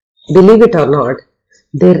Believe it or not,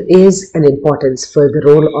 there is an importance for the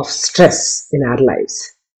role of stress in our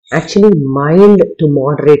lives. Actually, mild to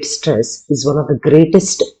moderate stress is one of the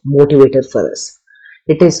greatest motivator for us.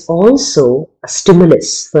 It is also a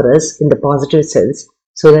stimulus for us in the positive sense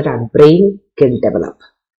so that our brain can develop.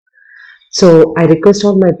 So I request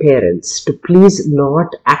all my parents to please not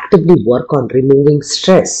actively work on removing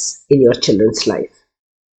stress in your children's life.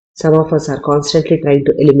 Some of us are constantly trying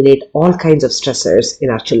to eliminate all kinds of stressors in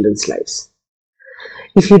our children's lives.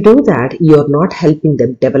 If you do that, you're not helping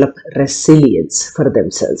them develop resilience for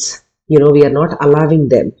themselves. We are not allowing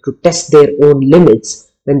them to test their own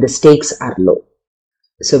limits when the stakes are low.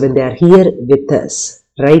 So when they are here with us,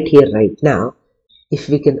 right here, right now, if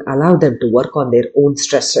we can allow them to work on their own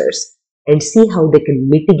stressors and see how they can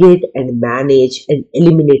mitigate and manage and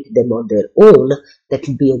eliminate them on their own, that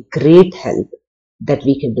will be a great help that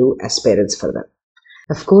we can do as parents for them.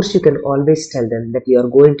 Of course, you can always tell them that you are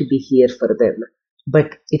going to be here for them,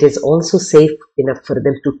 but it is also safe enough for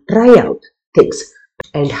them to try out things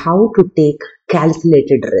and how to take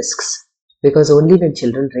calculated risks. Because only when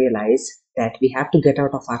children realize that we have to get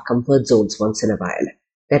out of our comfort zones once in a while,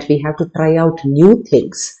 that we have to try out new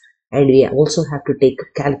things, and we also have to take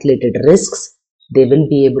calculated risks, they will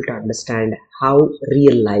be able to understand how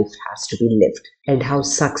real life has to be lived and how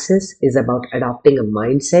success is about adopting a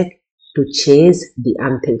mindset to chase the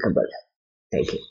unthinkable. Thank you.